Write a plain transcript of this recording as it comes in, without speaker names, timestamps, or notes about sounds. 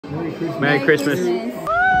Merry Christmas. 3.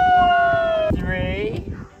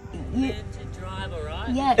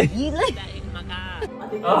 Yeah, you look.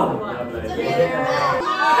 Oh, lovely.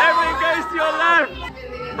 Everyone goes to your left.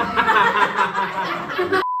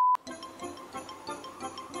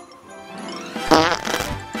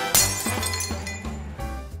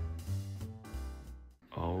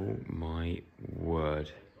 Oh my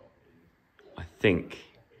word. I think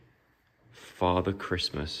Father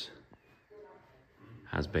Christmas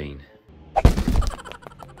has been.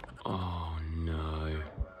 Oh no.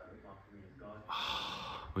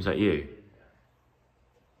 Was that you?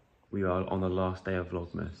 We are on the last day of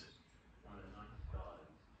Vlogmas.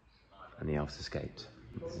 And the elves escaped.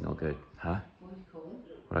 This is not good. Huh? What do you call him?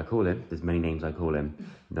 What I call him? There's many names I call him.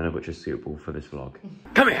 None of which are suitable for this vlog.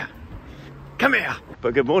 Come here! Come here!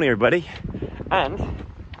 But good morning, everybody. And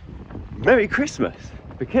Merry Christmas!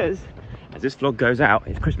 Because as this vlog goes out,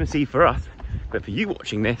 it's Christmas Eve for us. But for you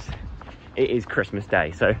watching this, it is Christmas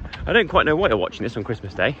Day. So I don't quite know why you're watching this on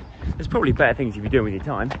Christmas Day. There's probably better things you could be doing with your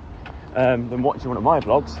time than watching one of my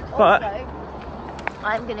vlogs. But also,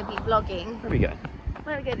 I'm going to be vlogging. Where we go?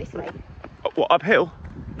 Where we go this way? Oh, what, uphill?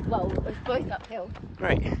 Well, it's both uphill.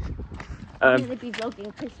 Great. I'm going to be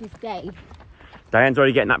vlogging Christmas Day. Diane's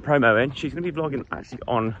already getting that promo in. She's going to be vlogging actually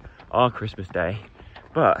on our Christmas Day.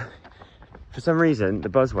 But for some reason, the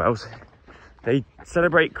Buzzwells, they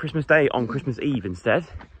celebrate Christmas Day on Christmas Eve instead.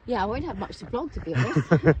 Yeah, I won't have much to vlog, to be honest.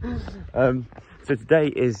 So today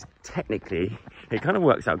is technically, it kind of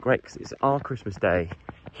works out great because it's our Christmas Day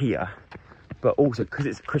here, but also because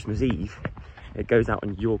it's Christmas Eve, it goes out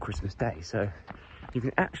on your Christmas Day. So you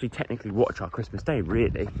can actually technically watch our Christmas Day,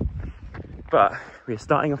 really. But we're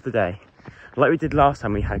starting off the day, like we did last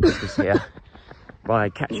time we had Christmas here, by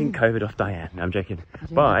catching COVID off Diane. No, I'm joking.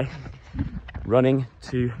 By running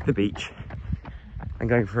to the beach and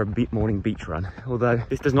going for a morning beach run. Although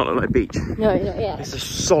this does not look like a beach. No, not yet. It's a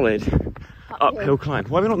solid uphill climb.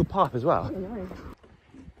 Why are we not on the path as well? I don't know.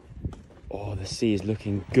 Oh, the sea is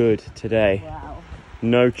looking good today. Wow.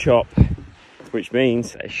 No chop, which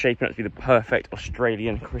means it's shaping up to be the perfect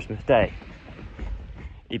Australian Christmas day.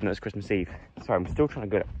 Even though it's Christmas Eve. Sorry, I'm still trying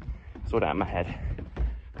to sort it out in my head.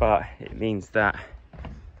 But it means that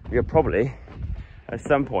we are probably, at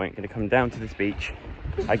some point, going to come down to this beach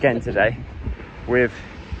again today with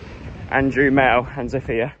Andrew, Mel and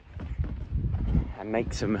Sophia and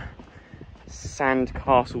make some sand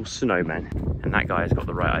castle snowmen. And that guy has got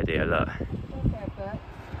the right idea, look.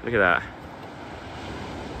 Look at that.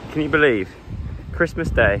 Can you believe? Christmas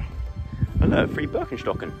Day. Oh look, free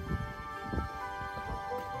Birkenstocken.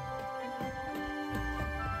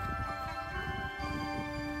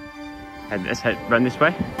 Let's run this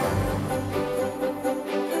way.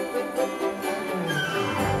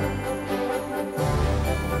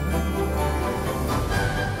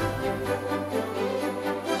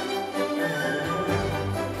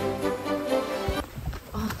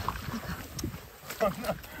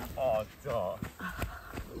 Oh, dog.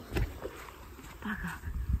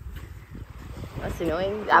 That's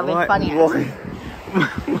annoying. That was funny.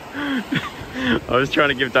 I was trying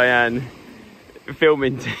to give Diane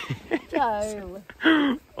filming. Joe.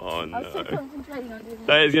 Oh no. I was so concentrating on doing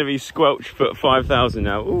That is going to be squelch foot 5,000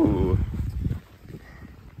 now. Ooh.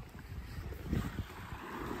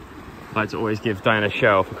 I like to always give Diane a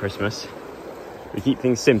shower for Christmas. We keep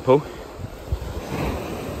things simple.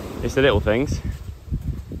 It's the little things.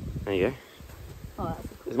 There you go. Oh, that's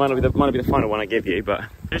cool. This might not be the final one I give you, but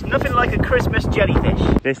there's nothing like a Christmas jellyfish.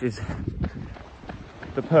 This is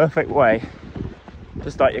the perfect way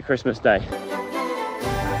to start your Christmas day.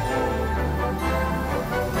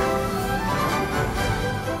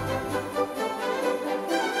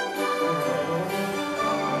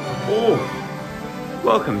 Oh,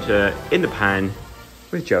 welcome to In the Pan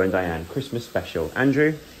with Joe and Diane, Christmas special.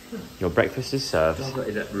 Andrew, your breakfast is served. Oh,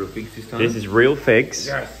 is that real figs this time? This is real figs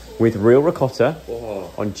with real ricotta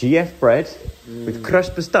on GF bread with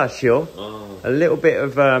crushed pistachio, a little bit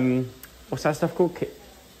of, what's that stuff called?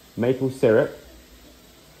 Maple syrup.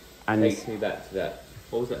 And takes me back to that.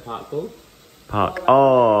 What was that park called?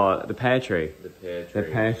 Oh, the pear tree. The pear tree. The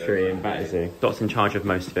pear tree in Battersea. Dot's in charge of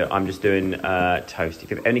most of it. I'm just doing toast.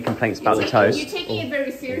 If you have any complaints about the toast... You're taking it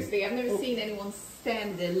very seriously. I've never seen anyone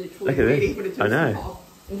stand there literally Look at waiting this. for the toast I know. to pop.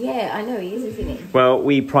 Yeah, I know, he is, isn't he? Well,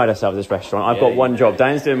 we pride ourselves at this restaurant. I've got one job.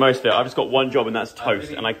 Diane's doing most of it. I've just got one job, and that's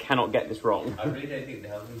toast, and I cannot get this wrong. I really don't think the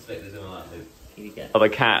health inspector's going to like this. Oh, the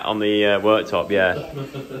cat on the worktop, yeah.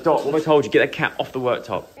 Dot, what have I told you? Get that cat off the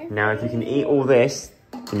worktop. Now, if you can eat all this,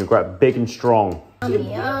 then you'll grow up big and strong.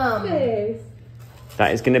 Yum.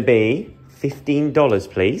 That is going to be $15,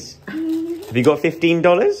 please. Have you got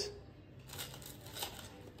 $15?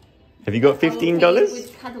 Have you got $15?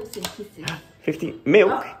 With cuddles and kisses. 50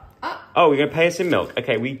 milk? Oh, we're going to pay us some milk.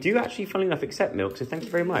 Okay, we do actually, funnily enough, accept milk, so thank you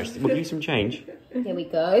very much. We'll give you some change. Here we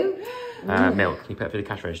go. Milk. Can you put it for the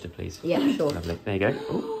cash register, please? Yeah, sure. Lovely. There you go.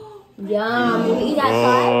 Ooh. Yum. You eat that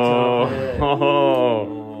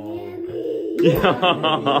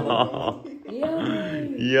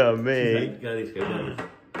Yummy. Go this way, go this way.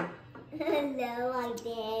 Hello, I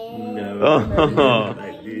did. No.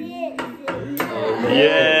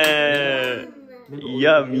 Yeah.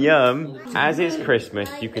 Yum, yum. As it's Christmas,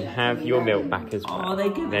 you can have your milk back as well. Oh, they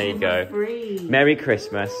give there you go. Free. Merry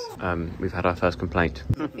Christmas. We've had our first complaint.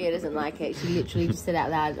 Sophia doesn't like it. She literally just said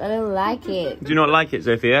out loud, I don't like it. Do you not like it,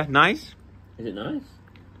 Sophia? Nice? Is it nice?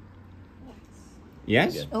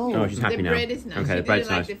 Yes? Oh, she's happy The now. bread is nice. Okay, She the bread's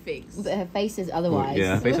didn't like nice. the figs. but her face is otherwise.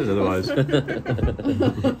 Yeah, her face is otherwise.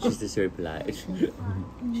 She's just so polite.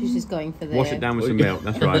 She's just going for the, Wash it down with some milk,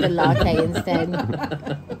 that's the right. latte instead.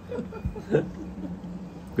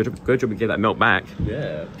 Good job we gave that milk back.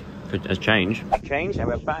 Yeah. As change. Change, and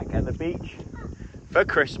we're back at the beach for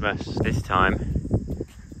Christmas this time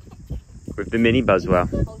with the mini Buzzwell.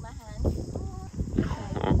 Hold my hand.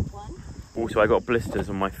 Also, I got blisters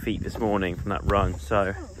on my feet this morning from that run,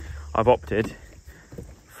 so I've opted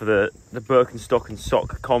for the Birkenstock and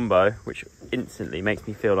sock combo, which instantly makes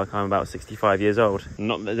me feel like I'm about 65 years old.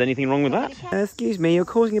 Not that there's anything wrong with that. Excuse me, you're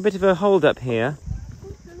causing a bit of a hold up here.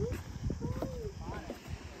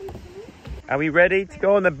 Are we ready to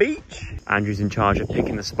go on the beach? Andrew's in charge of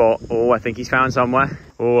picking the spot. Oh, I think he's found somewhere.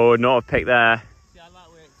 Oh, not a pick there.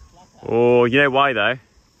 Oh, you know why though?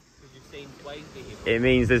 It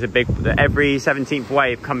means there's every 17th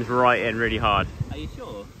wave comes right in really hard. Are you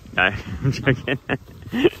sure? No, I'm joking.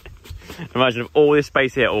 Imagine if all this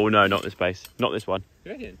space here. Oh no, not this space. Not this one.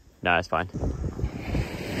 You reckon? No, it's fine.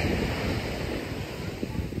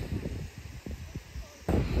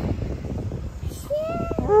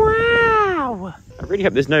 Wow! I really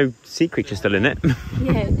hope there's no sea creature still in it.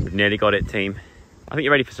 Yeah. Nearly got it, team. I think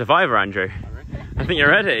you're ready for Survivor, Andrew. I think you're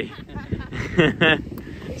ready.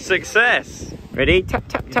 Success! Ready? Tap,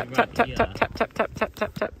 tap, tap, tap, tap, tap, tap, tap, tap, tap,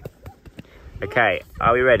 tap, tap. Okay,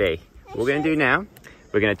 are we ready? What we're going to do now,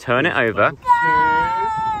 we're going to turn it over. 2,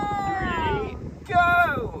 3,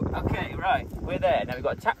 go! Okay, right, we're there. Now we've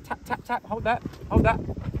got to tap, tap, tap, tap, hold that,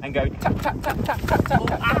 and go tap, tap, tap, tap, tap, tap,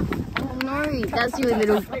 tap. Oh no, that's your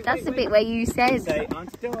little, that's the bit where you said. Okay,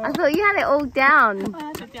 Auntie Dora. I thought you had it all down.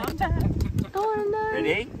 Oh no.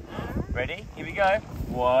 Ready? Ready? Here we go.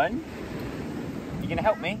 1. You going to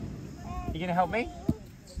help me? You going to help me?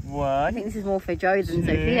 I 1. think this is more for Joe than 2,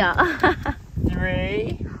 Sophia.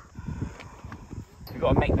 3. We've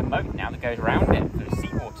got to make the moat now that goes around it for the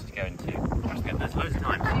seawater to go into. That's good. There's loads of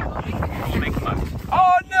time. We'll make the moat.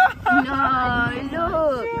 Oh no! No,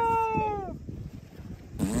 look.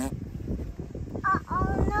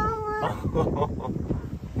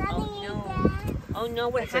 Oh no,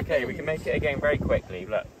 what It's okay, we can make it again very quickly.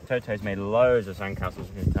 Look, Toto's made loads of sandcastles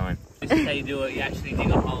in his time. Say do it, you actually dig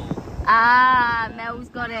a hole. Ah, Mel's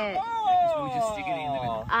got it. So we just stick it in the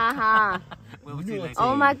middle. Uh-huh. Where was it?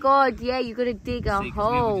 Oh my god, yeah, you gotta dig a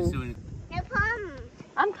hole.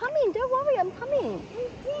 I'm coming, don't worry, I'm coming.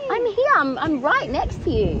 I'm here, I'm right next to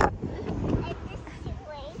you.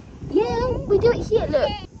 Yeah, we do it here, look.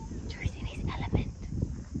 Choose in his element.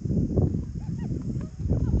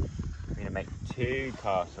 We're going to make 2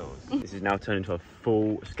 castles. This is now turned into a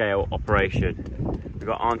full-scale operation. We've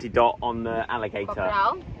got Auntie Dot on the alligator.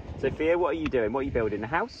 Crocodile. Sophia, what are you doing? What are you building? The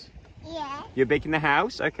house? Yeah. You're making the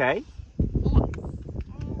house? Okay.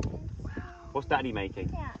 What's Daddy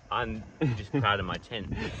making? I'm just proud of my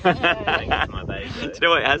tent. Thanks, my baby. Do you know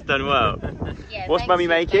what? It has done well. Yeah, What's thanks, Mummy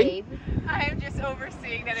making? babe. I am just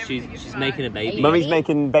overseeing that everything is She's fine. making a baby. Mummy's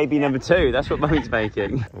making baby number 2. That's what Mummy's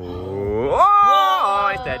making.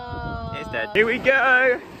 Oh, it's dead. It's dead. Here we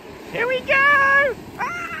go. Here we go.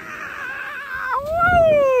 Ah,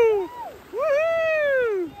 woo.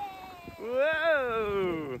 Woo.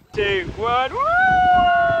 Whoa. 2, 1. Woo.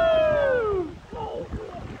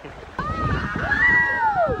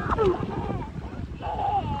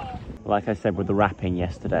 Like I said with the wrapping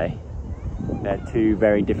yesterday, they're 2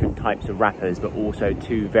 very different types of wrappers, but also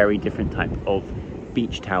 2 very different types of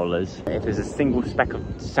beach towelers. If there's a single speck of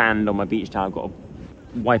sand on my beach towel, I've got to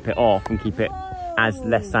wipe it off and keep it as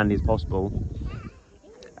less sandy as possible.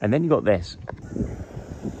 And then you got this.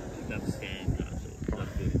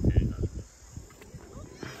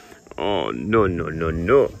 Oh, no, no, no,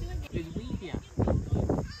 no.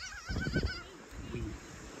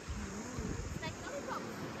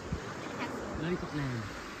 Lollipop land.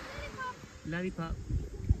 Lollipop.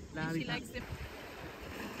 She likes them.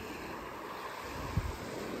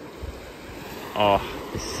 Oh,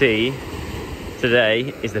 the sea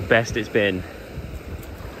today is the best it's been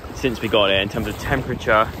since we got here in terms of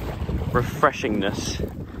temperature, refreshingness,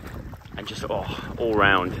 and just all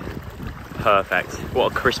round perfect.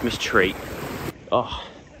 What a Christmas treat. Oh,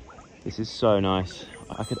 this is so nice.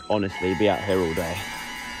 I could honestly be out here all day.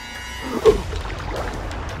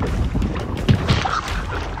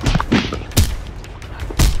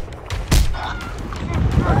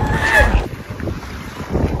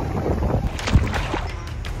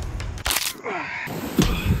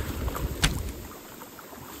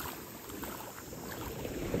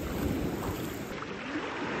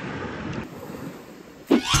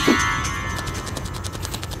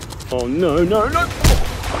 Oh no, no, no!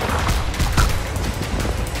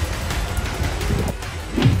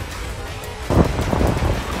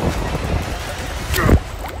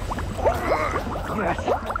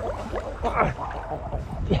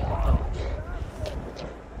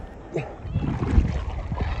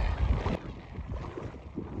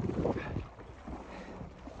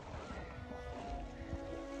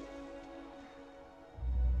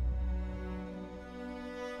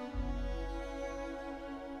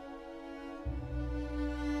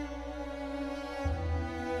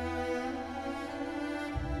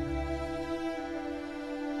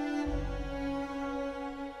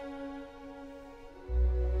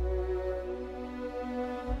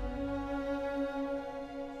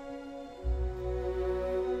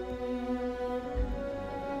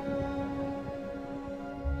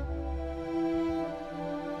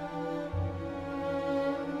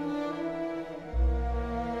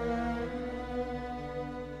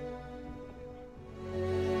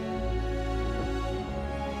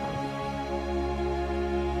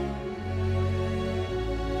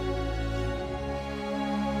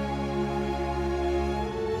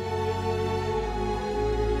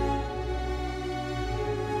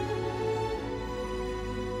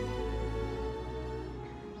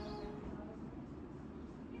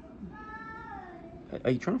 Are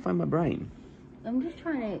you trying to find my brain? I'm just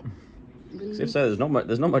trying to release... If so, there's not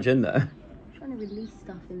much in there. I'm trying to release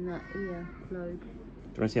stuff in that ear lobe. Do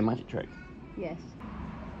you want to see a magic trick? Yes.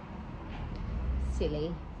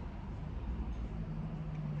 Silly.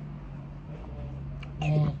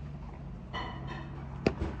 Are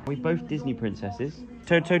we both Disney princesses?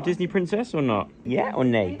 Toto Disney princess or not? Yeah or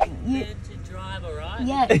nay? You... To drive, alright?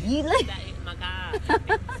 Yeah, you look... That is my car.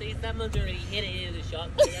 See, someone's already hit it in the shop.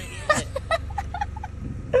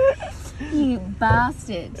 You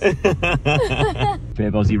bastard. Bit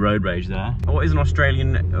of Aussie road rage there. What is an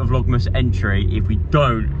Australian Vlogmas entry if we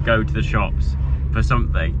don't go to the shops for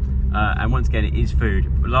something? And once again, it is food.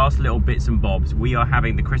 Last little bits and bobs. We are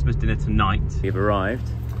having the Christmas dinner tonight. We've arrived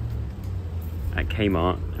at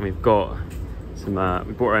Kmart and we've got some,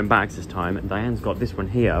 we brought our own bags this time, and Diane's got this one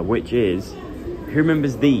here, which is, who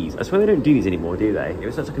remembers these? I swear they don't do these anymore, do they? It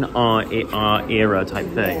was such like an art era type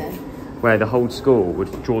thing. Yeah. Where the whole school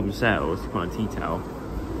would draw themselves on a tea towel.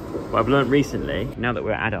 But I've learned recently, now that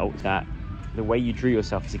we're adults, that the way you drew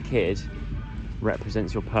yourself as a kid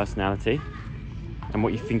represents your personality and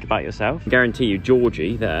what you think about yourself. I guarantee you,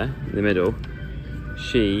 Georgie there in the middle,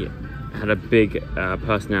 she had a big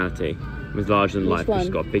personality, was larger than life, she's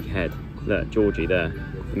got a big head. Look, Georgie there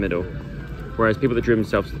in the middle. Whereas people that drew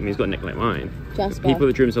themselves, I mean, he's got a neck like mine. People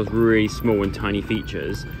that drew themselves really small and tiny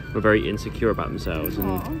features were very insecure about themselves.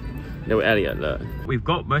 And little Elliot, look. We've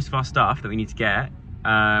got most of our stuff that we need to get.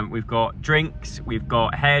 We've got drinks, we've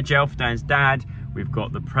got hair gel for Dan's dad, we've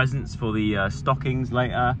got the presents for the stockings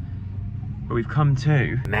later. But we've come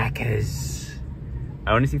to Macca's.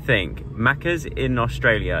 I honestly think Macca's in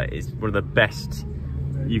Australia is one of the best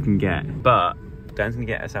you can get. But Dan's gonna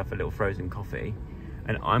get herself a little frozen coffee,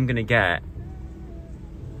 and I'm gonna get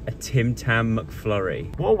a Tim Tam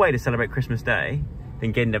McFlurry. What a way to celebrate Christmas Day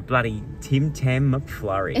than getting a bloody Tim Tam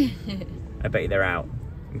McFlurry. I bet you they're out.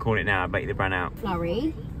 I'm calling it now, I bet you they ran out.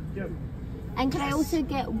 Flurry. Yep. And can I also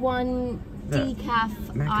get one decaf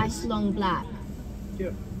ice long black?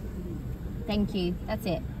 Yep. Thank you, that's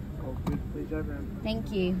it.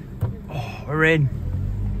 Thank you. Oh, we're in.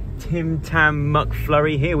 Tim Tam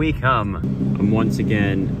McFlurry, here we come. And once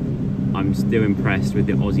again, I'm still impressed with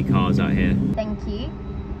the Aussie cars out here. Thank you.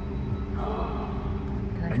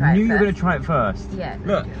 I knew you were going to try it first. Yeah.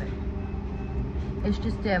 Look. It's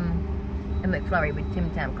just a McFlurry with Tim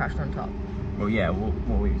Tam crushed on top. Well, yeah, what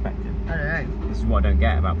were we expecting? I don't know. This is what I don't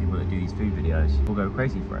get about people that do these food videos. They'll go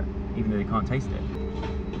crazy for it, even though they can't taste it.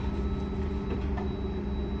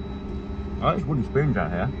 I like these wooden spoons out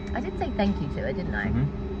here. I did say thank you to her, didn't I?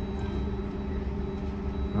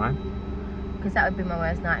 Right. Because that would be my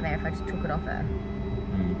worst nightmare if I just took it off her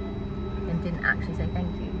and didn't actually say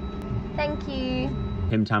thank you. Thank you.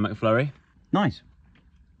 Tim Tam McFlurry. Nice.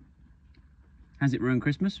 Has it ruined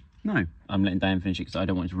Christmas? No. I'm letting Diane finish it because I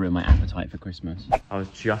don't want to ruin my appetite for Christmas. I was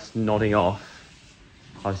just nodding off.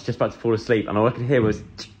 I was just about to fall asleep and all I could hear was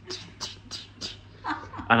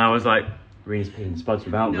and I was like, Rena's peeing spuds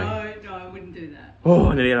without me. No, I wouldn't do that. Oh,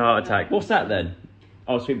 I nearly had a heart attack. What's that then?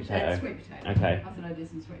 Oh, sweet potato. That's sweet potato. Okay. I thought I did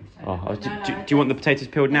some sweet potato. Oh, do you want the potatoes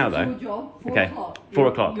peeled now though? That's your job. 4 Okay. o'clock. 4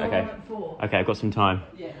 o'clock. You're Okay. on at 4. Okay, I've got some time.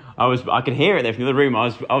 Yeah. I could hear it there from the other room. I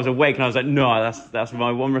was awake and I was like, no, that's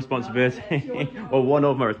my one responsibility. that's your job. Or one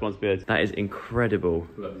of my responsibilities. That is incredible.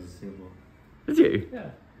 Did you?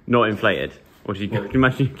 Yeah. Not inflated. Or did you, can you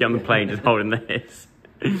imagine you get on the plane just holding this?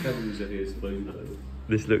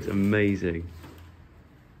 This looks amazing.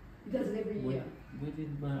 He does it every year. Where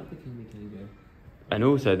did my other candy cane go? And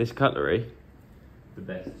also this cutlery. The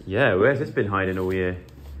best. Yeah, where's this been hiding all year?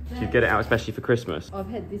 So you get it out especially for Christmas. I've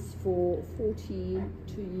had this for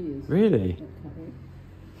 42 years. Really?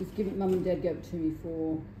 Just give it, Mum and Dad gave it to me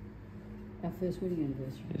for our first wedding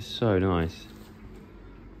anniversary. It's so nice.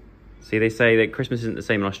 See, they say that Christmas isn't the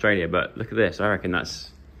same in Australia, but look at this. I reckon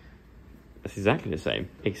that's exactly the same,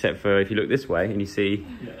 except for if you look this way and you see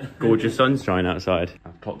gorgeous sunshine outside.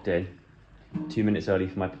 I've clocked in 2 minutes early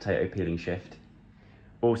for my potato peeling shift.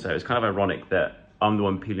 Also, it's kind of ironic that I'm the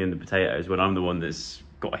one peeling the potatoes when I'm the one that's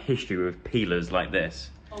got a history with peelers like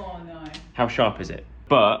this. Oh no. How sharp is it?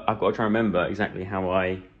 But I've got to try and remember exactly how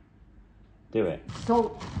I do it.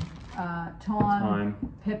 Salt, thyme,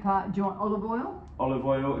 pepper. Do you want olive oil? Olive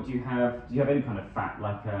oil. Do you have any kind of fat,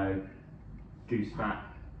 like goose fat?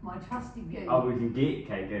 My trusty ghee. Oh, we can ghee.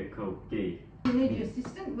 Okay, good, cool. Ghee. You need your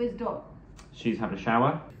assistant? Where's Dot? She's having a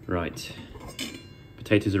shower. Right.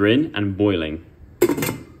 Potatoes are in and boiling.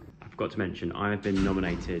 I forgot to mention, I have been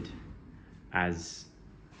nominated as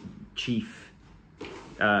chief.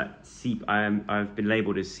 I've been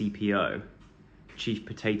labelled as CPO, Chief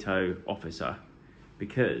Potato Officer,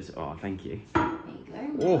 because thank you. There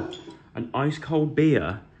you go. Oh, an ice cold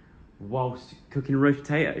beer whilst cooking roast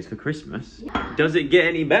potatoes for Christmas. Yeah. Does it get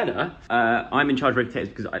any better? I'm in charge of roast potatoes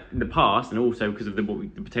because in the past, and also because of the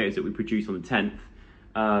potatoes that we produce on the 10th,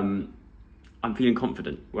 I'm feeling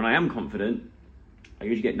confident. When I am confident, I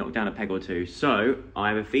usually get knocked down a peg or two. So I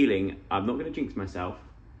have a feeling I'm not going to jinx myself,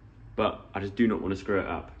 but I just do not want to screw it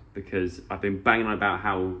up because I've been banging on about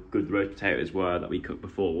how good the roast potatoes were that we cooked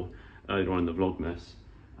before earlier on in the Vlogmas.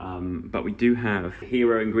 But we do have the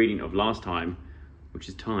hero ingredient of last time, which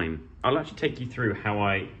is thyme. I'll actually take you through how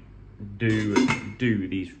I do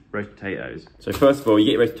these roast potatoes. So first of all, you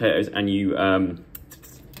get your roast potatoes and you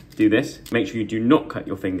do this. Make sure you do not cut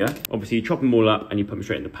your finger. Obviously, you chop them all up and you put them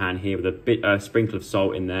straight in the pan here with a sprinkle of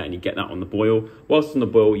salt in there, and you get that on the boil. Whilst on the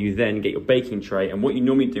boil, you then get your baking tray, and what you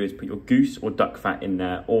normally do is put your goose or duck fat in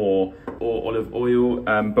there, or olive oil.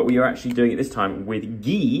 But we are actually doing it this time with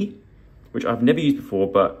ghee, which I've never used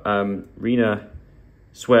before, but Rena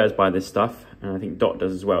swears by this stuff, and I think Dot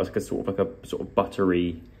does as well. It's like a sort of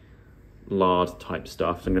buttery lard type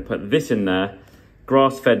stuff. So I'm gonna put this in there,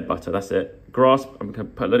 grass-fed butter, that's it. I'm gonna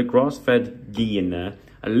put a little grass-fed ghee in there,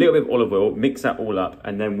 a little bit of olive oil, mix that all up,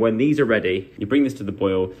 and then when these are ready, you bring this to the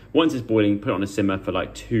boil. Once it's boiling, put it on a simmer for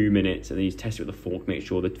like 2 minutes, and then you test it with a fork, make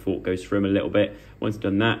sure the fork goes through them a little bit. Once you've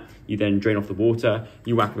done that, you then drain off the water,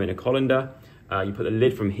 you whack them in a colander, you put the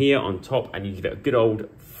lid from here on top, and you give it a good old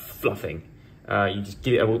fluffing. You just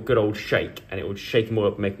give it a good old shake, and it will shake them all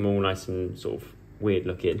up and make them all nice and sort of weird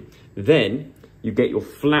looking. Then you get your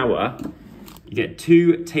flour. You get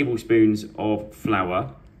 2 tablespoons of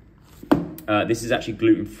flour. This is actually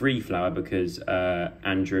gluten-free flour because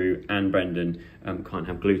Andrew and Brendan can't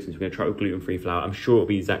have gluten, so we're gonna try with gluten-free flour. I'm sure it'll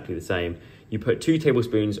be exactly the same. You put 2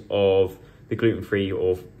 tablespoons of the gluten-free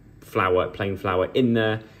or flour, plain flour in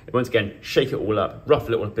there. Once again, shake it all up,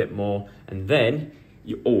 ruffle it a bit more, and then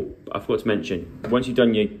I forgot to mention, once you've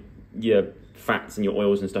done your fats and your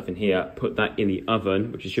oils and stuff in here, put that in the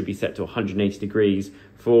oven, which should be set to 180 degrees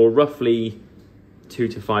for roughly 2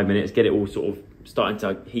 to 5 minutes. Get it all sort of starting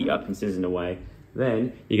to heat up and sizzling away.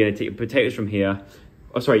 Then you're going to take your potatoes from here.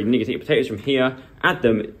 You need to take your potatoes from here, add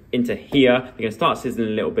them into here. You're going to start sizzling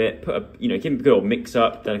a little bit. Give them a good old mix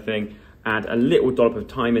up, that thing. Add a little dollop of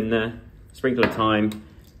thyme in there, sprinkle of thyme,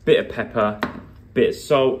 bit of pepper, bit of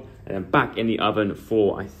salt, and then back in the oven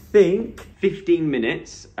for, I think, 15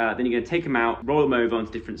 minutes. Then you're going to take them out, roll them over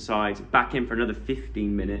onto different sides, back in for another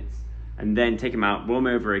 15 minutes, and then take them out, roll them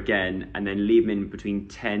over again, and then leave them in between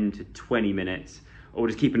 10 to 20 minutes, or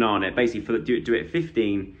just keep an eye on it. Basically, do it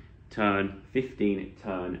 15, turn, 15,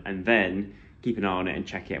 turn, and then keep an eye on it and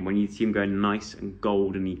check it. And when you see them going nice and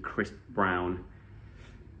golden-y, crisp brown,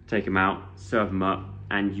 take them out, serve them up,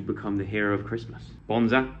 and you become the hero of Christmas.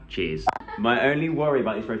 Bonza, cheers. My only worry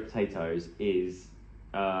about these roast potatoes is,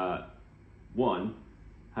 one,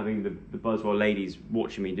 having the Buzzwell ladies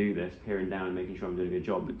watching me do this, peering down and making sure I'm doing a good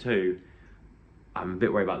job. But two, I'm a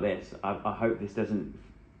bit worried about this. I hope this doesn't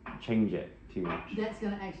change it too much. That's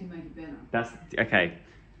going to actually make it better. That's, okay,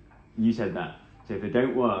 you said that. So if they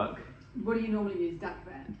don't work... What do you normally use? Duck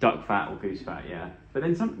fat? Duck fat or goose fat, yeah. But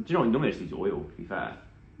then some, do you know what, normally I just use oil, to be fair.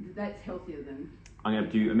 That's healthier than... I'm going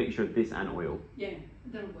to do a mixture of this and oil. Yeah,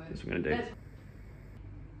 that'll work. That's what I'm going to do.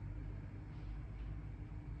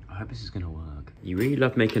 I hope this is going to work. You really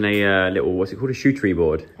love making a little, what's it called, a charcuterie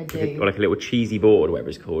board? I do. Or like a little cheesy board, or whatever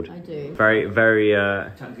it's called. I do. Very, very,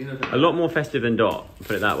 a lot more festive than Dot,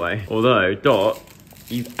 put it that way. Although, Dot,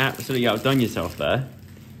 you've absolutely outdone yourself there.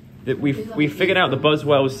 We've figured out the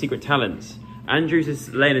Buzzwell's secret talents. Andrew's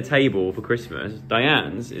is laying a table for Christmas.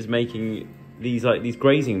 Diane's is making these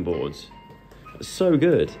grazing boards. So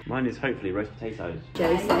good. Mine is hopefully roast potatoes.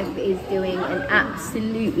 Joseph is doing an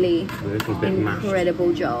absolutely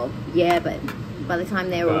incredible job. Yeah, but by the time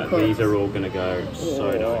they're all cooked... these are all going to go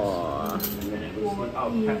so nice. Look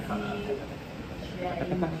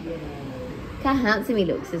how handsome he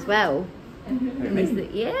looks as well.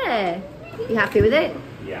 Yeah. You happy with it?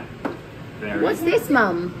 Yeah. What's this,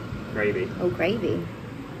 Mum? Gravy. Oh, gravy.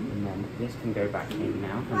 And then this can go back in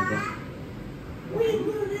now.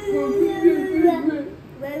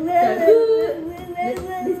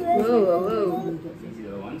 Whoa, whoa, whoa. These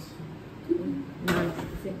are the ones.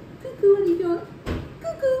 Cuckoo, what are you doing?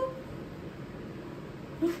 Cuckoo.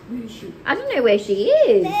 Where is she? I don't know where she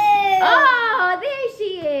is. Oh, there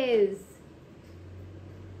she is.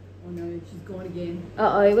 Oh no, she's gone again.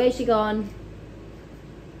 Uh-oh, where's she gone?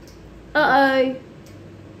 Uh-oh.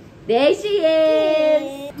 There she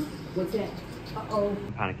is. What's that? Uh-oh.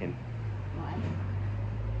 I'm panicking. Why?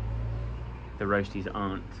 The roasties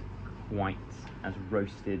aren't quite as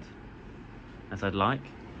roasted as I'd like.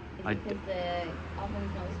 Because the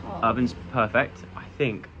oven's not as hot. Oven's perfect. I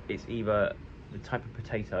think it's either the type of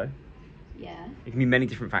potato. Yeah. It can be many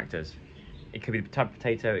different factors. It could be the type of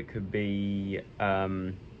potato. It could be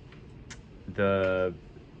the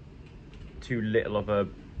too little of a...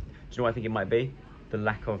 Do you know what I think it might be? The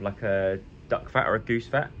lack of like a duck fat or a goose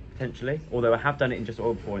fat, potentially. Although I have done it in just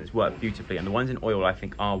oil before and it's worked beautifully. And the ones in oil I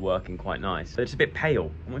think are working quite nice. But it's a bit pale.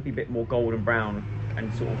 It might be a bit more golden brown and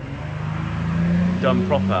sort of done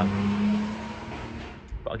proper.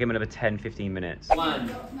 But I'll give them another 10-15 minutes.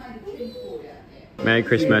 Merry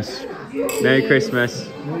Christmas. Merry Christmas.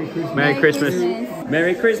 Merry Christmas.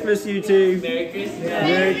 Merry Christmas, you two. Merry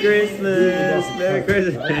Christmas. Merry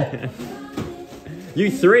Christmas. Merry Christmas. You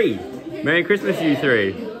three. Merry Christmas, you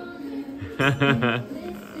three.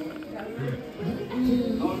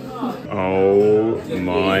 Oh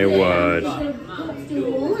my word.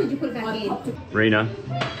 Rena.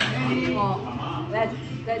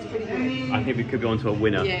 That's pretty good. I think we could be onto a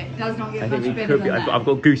winner. Yeah, it does not get I much think we better could be. than that. I've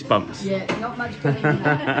got goosebumps. Yeah, not much better than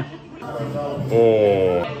that.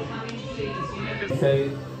 Oh. So,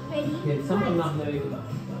 can someone not move?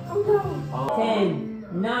 10,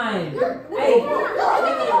 9, 8, 7, 6,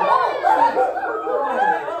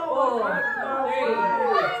 5, 4, 3,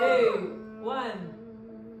 2, 1.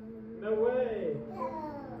 No way!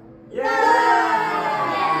 Yeah!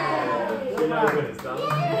 We know when it's done.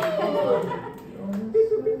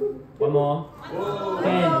 One more.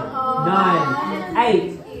 10, 9,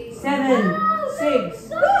 8, 7, 6.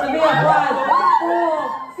 Sophia, 5,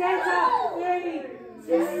 4. Santa, 3,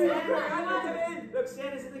 2. Look,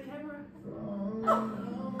 Santa's in the camera.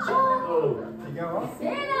 Oh, you go off?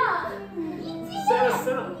 Santa!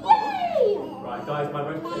 Right, guys, my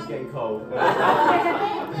roast is getting cold. I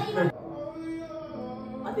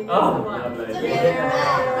think that's the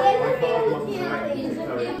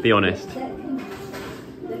one. Be honest. Turn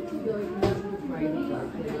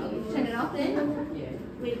it off then?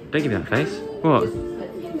 Don't give me that face. What?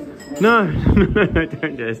 No,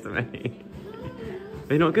 don't do this to me.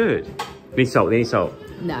 They're not good. They need salt. They need salt.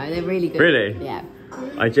 No, they're really good. Really? Yeah.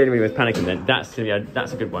 I genuinely was panicking then. That's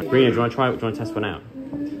a good one. Rena, do you want to try? Do you want to test one out?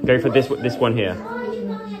 Go for this one here.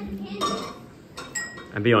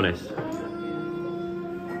 And be honest.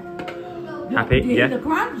 Happy? Yeah. The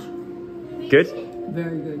crunch? Good.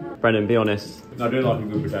 Very good. Brendan, be honest. I do like a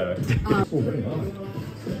good potato. Oh, very nice.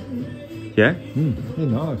 Yeah. Very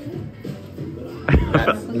nice.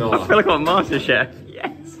 That's I feel like I'm a master chef.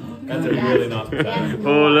 Yes. That's a really nice potato.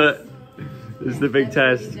 Oh look, this is the big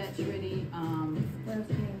test. That's really,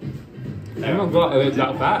 Everyone got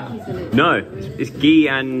that fat? No, it's ghee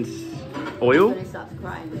and oil. I'm gonna start to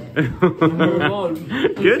cry in a minute. Good?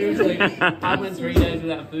 I went 3 days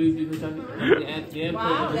without food because yeah.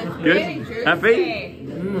 Wow, that's Good? very good. Happy?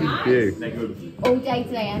 Nice. You. They're good. All day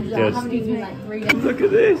today, Angela. Yes. I haven't eaten in like 3 days. Look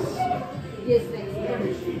at this. Yes, thanks.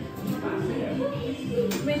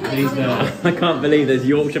 I can't believe there's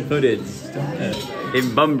Yorkshire puddings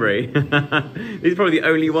in Bunbury. These are probably the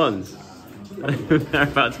only ones. They're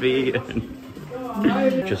about to be eaten.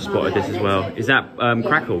 Just spotted this as well. Is that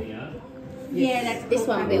crackle? Yeah, that's this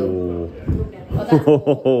one, Bill.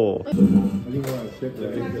 Oh.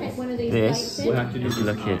 Take one of these This plates in. is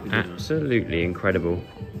looking absolutely incredible.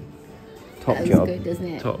 Top That was job. good, doesn't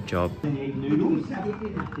it? Top job.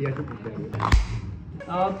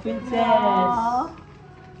 Oh, princess.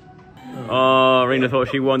 Oh, Rena thought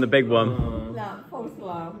she won the big one. No, false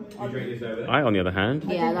alarm. You drink this over there? I, on the other hand,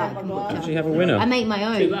 Yeah, I like kombucha. actually have a winner. I make my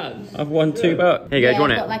own. I've won $2. Here you go, do you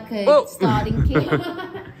want I've it? got like a Oh. starting kit.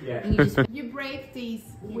 Yeah. And you just You break these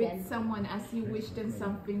with someone as you wish them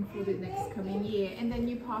something for the next coming year, and then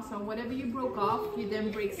you pass on whatever you broke off. You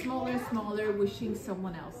then break smaller and smaller, wishing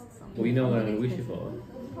someone else something. Well, you know what I'm going to wish you for?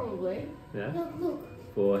 Probably. Yeah?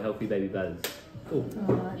 For a healthy baby bells. Oh.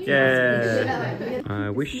 Yeah. I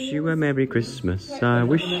wish you a Merry Christmas. I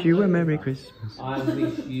wish you a Merry Christmas. I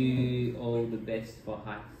wish you all the best for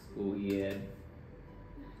high school year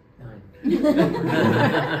 9.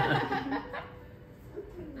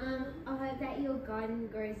 I hope that your garden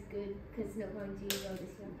grows good because it's not going to do well this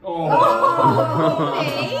year. Oh.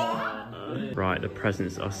 Right, the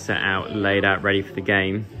presents are set out, laid out, ready for the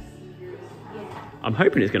game. I'm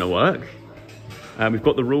hoping it's going to work. We've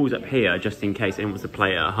got the rules up here just in case anyone wants to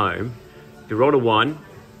play it at home. If you roll a 1,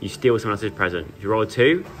 you steal someone else's present. If you roll a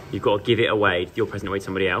 2, you've got to give it away, your present away to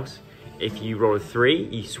somebody else. If you roll a 3,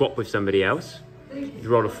 you swap with somebody else. If you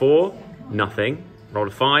roll a 4, nothing. Roll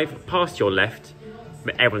a 5, pass to your left.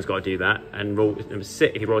 But everyone's got to do that. And roll number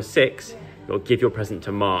 6. If you roll a 6, you've got to give your present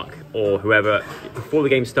to Mark or whoever. Before the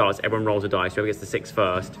game starts, everyone rolls a dice. Whoever gets the 6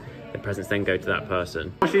 first, the presents then go to that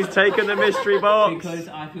person. She's taken the mystery box. Because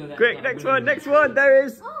I feel that Quick, next one, next one. There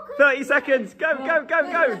is 30 seconds. Go, go, go,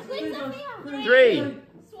 go. 3.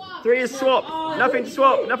 3 is swap. Nothing to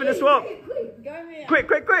swap. Nothing to swap. Quick,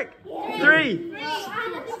 quick, quick. 3.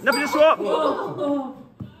 Nothing to swap. Go,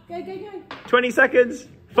 go, go. 20 seconds.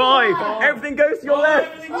 5. Everything goes to your left.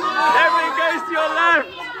 Everything goes to your left.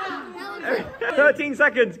 13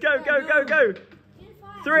 seconds. Go, go, go, go.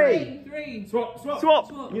 3. Swap, swap. Swap.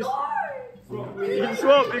 You can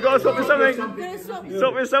swap. You got to swap with something.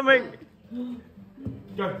 Swap with something.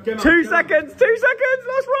 Go, get 2 seconds. 2 seconds.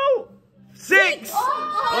 Last roll. 6.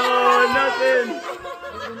 Oh, nothing.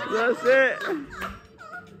 That's it.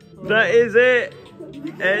 That is it.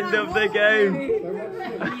 End of the game.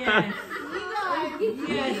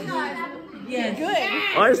 Yes.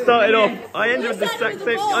 Good. I started off. I ended with the exact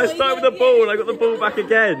same. I started with the ball. I got the ball back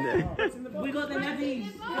again. We got the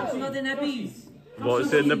nappies. We got the nappies.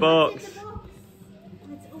 What's in the box?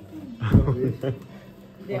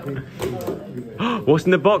 What's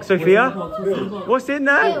in the box, Sophia? What's in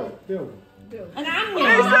there? An onion.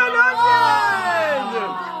 It's an onion!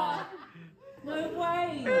 No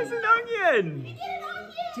way. It's an onion!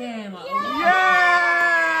 Damn. Yay!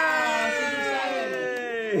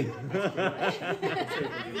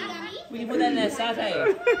 We can put that in there, satay.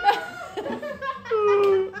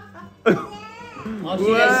 Wow.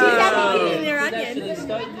 Actually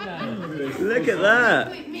stoked about it. Look at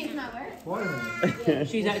that!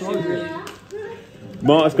 She's actually really.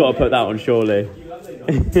 Mark's got to put that on, surely.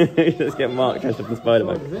 Let's get Mark dressed up in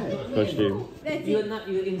Spider-Man costume. You got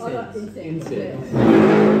incense.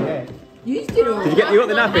 Did you got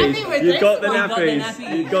the nappies? You got the nappies.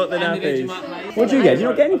 You got the nappies. What did you get? Did you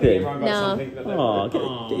not get anything? No. Oh,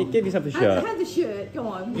 give yourself a shirt. I had the shirt, go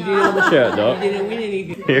on. You didn't have the shirt, Doc. You didn't win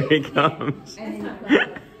anything. Here he comes.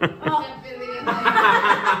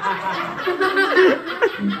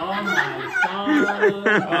 Oh my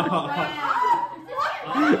god.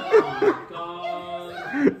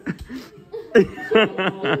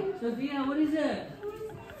 Sophia, what is it?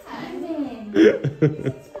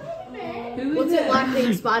 Who is What's it like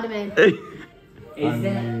being Spider-Man? Is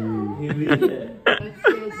that? Who is it?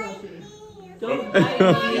 Don't bite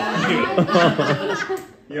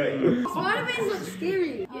me. Spider-Man looks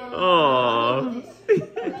scary. Oh.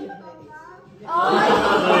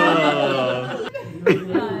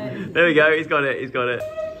 There we go. He's got it. He's got it.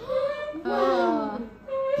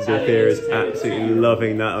 Sophia is absolutely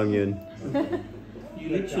loving that onion. You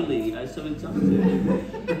literally are so excited.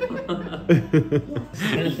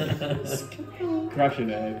 Crushing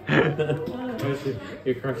it.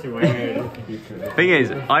 You're crushing my head. Thing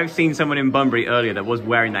is, I've seen someone in Bunbury earlier that was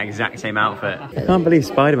wearing that exact same outfit. I can't believe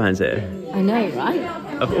Spider-Man's here. I know, right?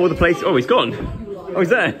 Of all the places, oh, he's gone. Oh, he's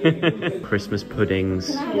there. Christmas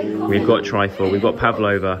puddings. We've got trifle. We've got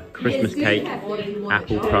pavlova, Christmas cake,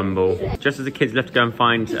 apple crumble. Just as the kids left to go and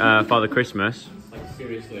find Father Christmas, Like,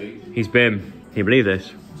 seriously. he's been. Can you believe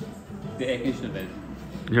this? The air conditioner vent.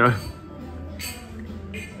 Yeah.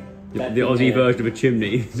 The Aussie version of a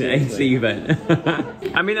chimney, the AC vent.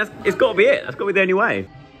 I mean, it's got to be it. That's got to be the only way.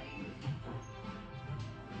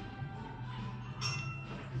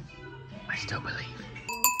 I still believe.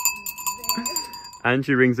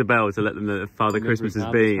 Andrew rings a bell to let them know that Father Christmas has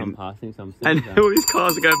been. And all these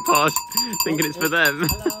cars are going past thinking it's for them.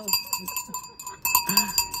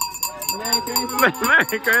 Merry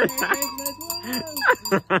Christmas!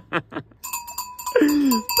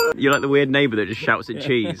 You're like the weird neighbour that just shouts at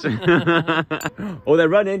cheese. Oh, they're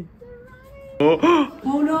running. Oh.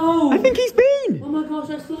 Oh no! I think he's been! Oh my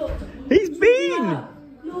gosh, I saw. He's been!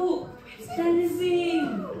 Look, Sandy's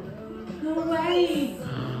been! No way!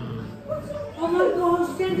 Oh my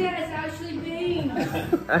gosh, Sandy has actually been!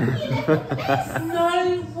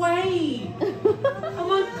 No way! Oh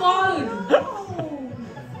my god!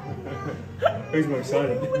 Who's more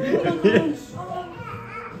excited? Oh my gosh!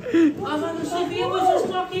 Oh my gosh, Sophia was just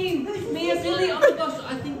talking! Me and Billy, oh my gosh,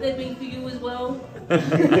 I think they've been for you as well. Oh,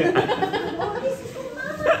 this is for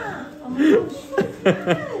Mama. Oh my gosh.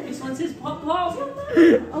 This one says Pop Pop.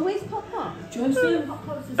 Oh, where's Papa? Joseph.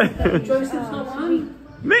 Joseph's not one.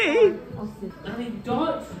 Me? I mean,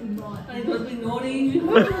 Dot. I think Dot's been naughty.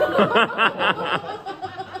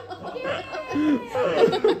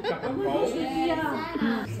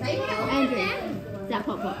 Andrew, is that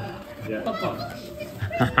Papa? Yeah. Pop Pop.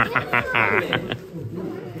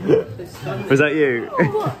 Was that you?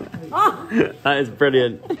 That is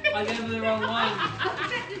brilliant. I gave her the wrong one.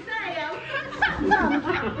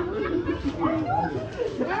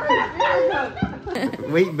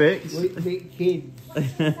 Wheat Bix. Wheat kids.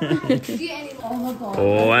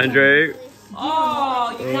 Oh, Andrew.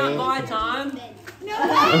 Oh, you can't buy time.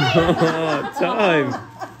 Oh, time.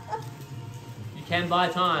 You can buy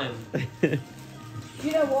time.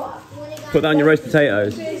 You know what? Put that on your roast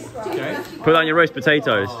potatoes. Okay. Put that on your roast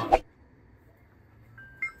potatoes.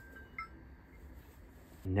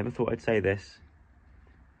 Never thought I'd say this,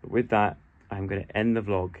 but with that, I'm going to end the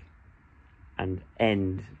vlog and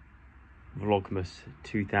end Vlogmas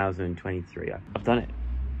 2023. I've done it.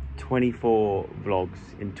 24 vlogs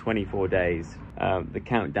in 24 days. The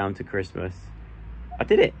countdown to Christmas. I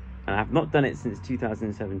did it, and I've not done it since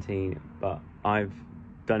 2017, but I've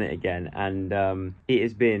done it again, and it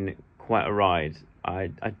has been quite a ride.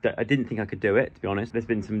 I didn't think I could do it, to be honest. There's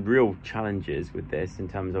been some real challenges with this in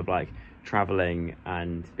terms of like traveling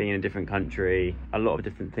and being in a different country, a lot of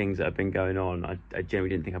different things that have been going on. I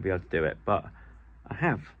genuinely didn't think I'd be able to do it, but I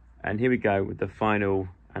have. And here we go with the final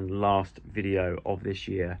and last video of this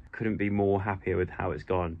year. Couldn't be more happier with how it's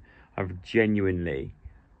gone. I've genuinely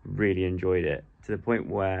really enjoyed it, to the point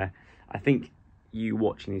where I think you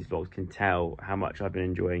watching these vlogs can tell how much I've been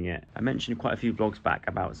enjoying it. I mentioned quite a few vlogs back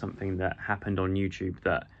about something that happened on YouTube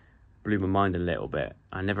that blew my mind a little bit.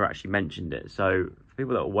 I never actually mentioned it. So for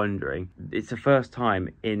people that are wondering, it's the first time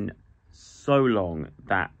in so long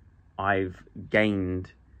that I've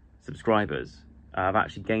gained subscribers. I've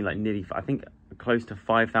actually gained like nearly, I think, close to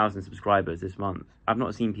 5,000 subscribers this month. I've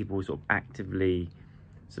not seen people sort of actively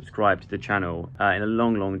subscribe to the channel in a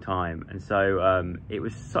long time, and so it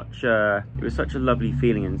was such a lovely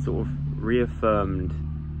feeling, and sort of reaffirmed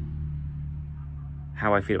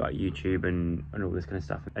how I feel about YouTube and all this kind of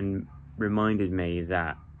stuff, and reminded me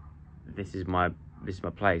that this is my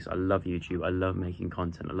place. I love YouTube. I love making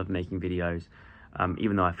content. I love making videos,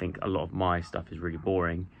 even though I think a lot of my stuff is really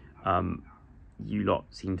boring. You lot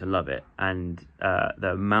seem to love it, and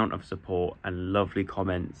the amount of support and lovely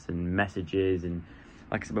comments and messages, and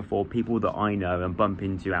like I said before, people that I know and bump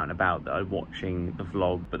into out and about that are watching the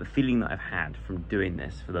vlog. But the feeling that I've had from doing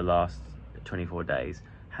this for the last 24 days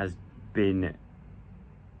has been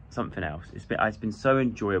something else. It's been so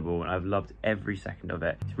enjoyable, and I've loved every second of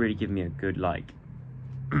it. It's really given me a good, like,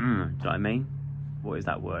 do you know what I mean? What is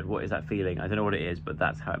that word? What is that feeling? I don't know what it is, but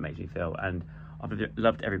that's how it makes me feel, and I've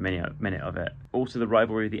loved every minute of it. Also, the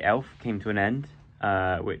rivalry of the elf came to an end,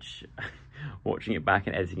 which watching it back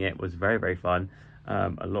and editing it was very fun.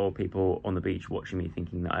 A lot of people on the beach watching me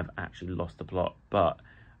thinking that I've actually lost the plot, but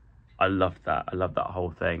I loved that. I loved that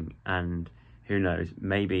whole thing, and who knows,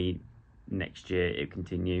 maybe next year it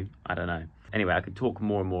continue. I don't know. Anyway, I could talk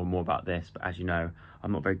more and more about this, but as you know,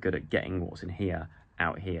 I'm not very good at getting what's in here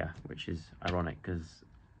out here, which is ironic because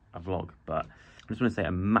a vlog, but I just want to say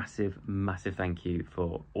a massive thank you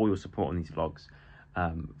for all your support on these vlogs,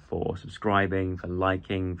 for subscribing, for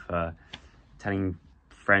liking, for telling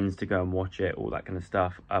friends to go and watch it, all that kind of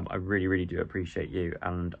stuff. I really do appreciate you,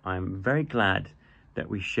 and I'm very glad that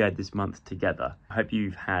we shared this month together. I hope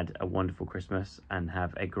you've had a wonderful Christmas and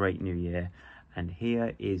have a great new year, and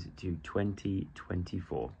here is to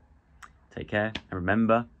 2024. Take care, and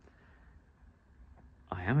remember,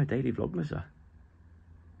 I am a daily vlogmaser.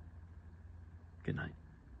 Good night.